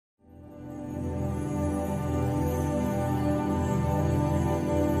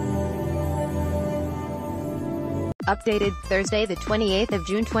Updated, Thursday the 28th of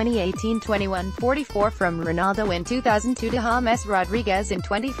June 2018. 21:44 From Ronaldo in 2002 to James Rodriguez in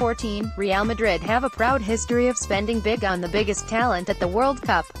 2014, Real Madrid have a proud history of spending big on the biggest talent at the World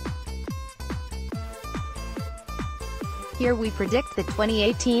Cup. Here we predict the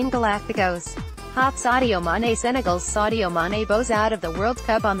 2018 Galacticos. Hot Sadio Mane. Senegal's Sadio Mane bows out of the World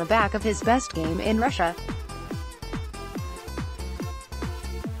Cup on the back of his best game in Russia.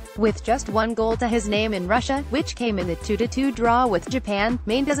 With just one goal to his name in Russia, which came in the 2-2 draw with Japan,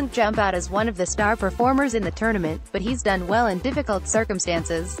 Mane doesn't jump out as one of the star performers in the tournament, but he's done well in difficult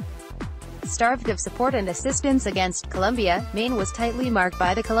circumstances. Starved of support and assistance against Colombia, Mane was tightly marked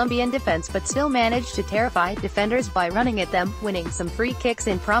by the Colombian defense but still managed to terrify defenders by running at them, winning some free kicks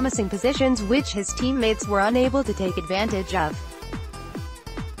in promising positions which his teammates were unable to take advantage of.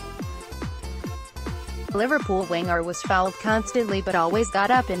 Liverpool winger was fouled constantly but always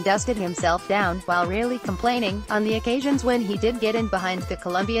got up and dusted himself down, while rarely complaining. On the occasions when he did get in behind the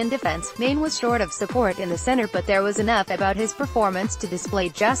Colombian defense, Mane was short of support in the center, but there was enough about his performance to display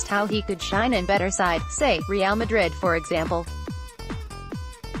just how he could shine in better side, say, Real Madrid for example.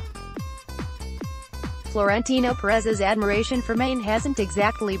 Florentino Perez's admiration for Mane hasn't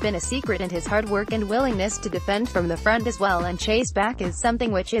exactly been a secret, and his hard work and willingness to defend from the front as well and chase back is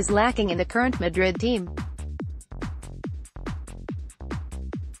something which is lacking in the current Madrid team.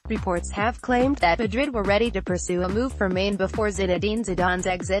 Reports have claimed that Madrid were ready to pursue a move for Mane before Zinedine Zidane's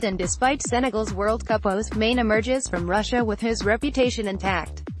exit, and despite Senegal's World Cup woes, Mane emerges from Russia with his reputation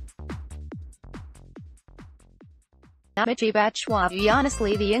intact. Batshuayi.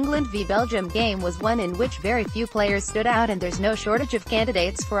 Honestly, the England v Belgium game was one in which very few players stood out, and there's no shortage of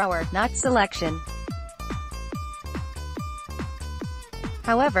candidates for our not selection.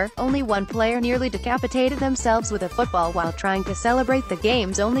 However, only one player nearly decapitated themselves with a football while trying to celebrate the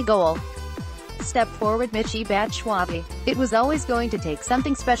game's only goal. Step forward, Batshuayi. It was always going to take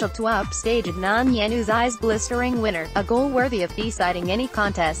something special to upstage Adnan Yanu's eyes-blistering winner, a goal worthy of deciding any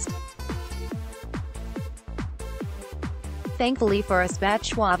contest. Thankfully for us,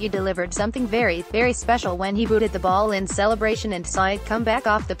 Batshuayi delivered something very, very special when he booted the ball in celebration and saw it come back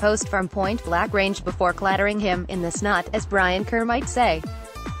off the post from point-blank range before clattering him in the snot, as Brian Kerr might say.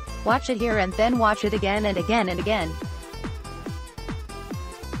 Watch it here and then watch it again and again and again.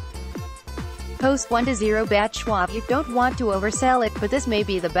 Post 1-0 Batshuayi. Don't want to oversell it, but this may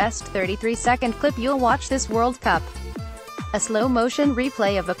be the best 33-second clip you'll watch this World Cup. A slow-motion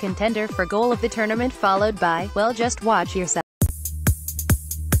replay of a contender for goal of the tournament followed by, well, just watch yourself.